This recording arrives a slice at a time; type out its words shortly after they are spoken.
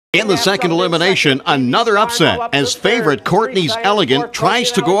In the second elimination, another upset as favorite Courtney's Elegant tries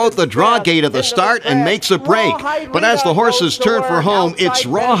to go out the draw gate at the start and makes a break. But as the horses turn for home, it's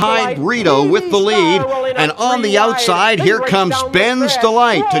Rawhide Rito with the lead. And on the outside, here comes Benn's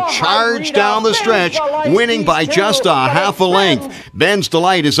Delight to charge down the stretch, winning by just a half a length. Benn's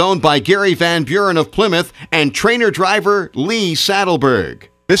Delight is owned by Gary Van Buren of Plymouth and trainer-driver Lee Sattelberg.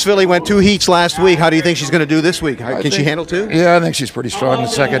 This filly went 2 heats last week. How do you think she's going to do this week? Can she handle 2? Yeah, I think she's pretty strong in the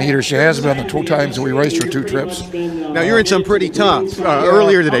second heater. She has been the 2 times that we raced her 2 trips. Now, you're in some pretty tough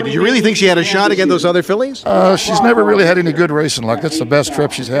earlier today. Did you really think she had a shot against those other fillies? She's never really had any good racing luck. That's the best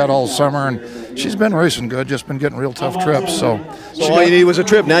trip she's had all summer, and she's been racing good, just been getting real tough trips. So all you needed was a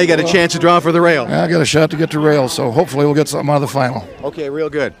trip. Now you got a chance to draw for the rail. Yeah, I got a shot to get to rail, so hopefully we'll get something out of the final. Okay, real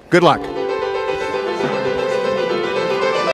good. Good luck.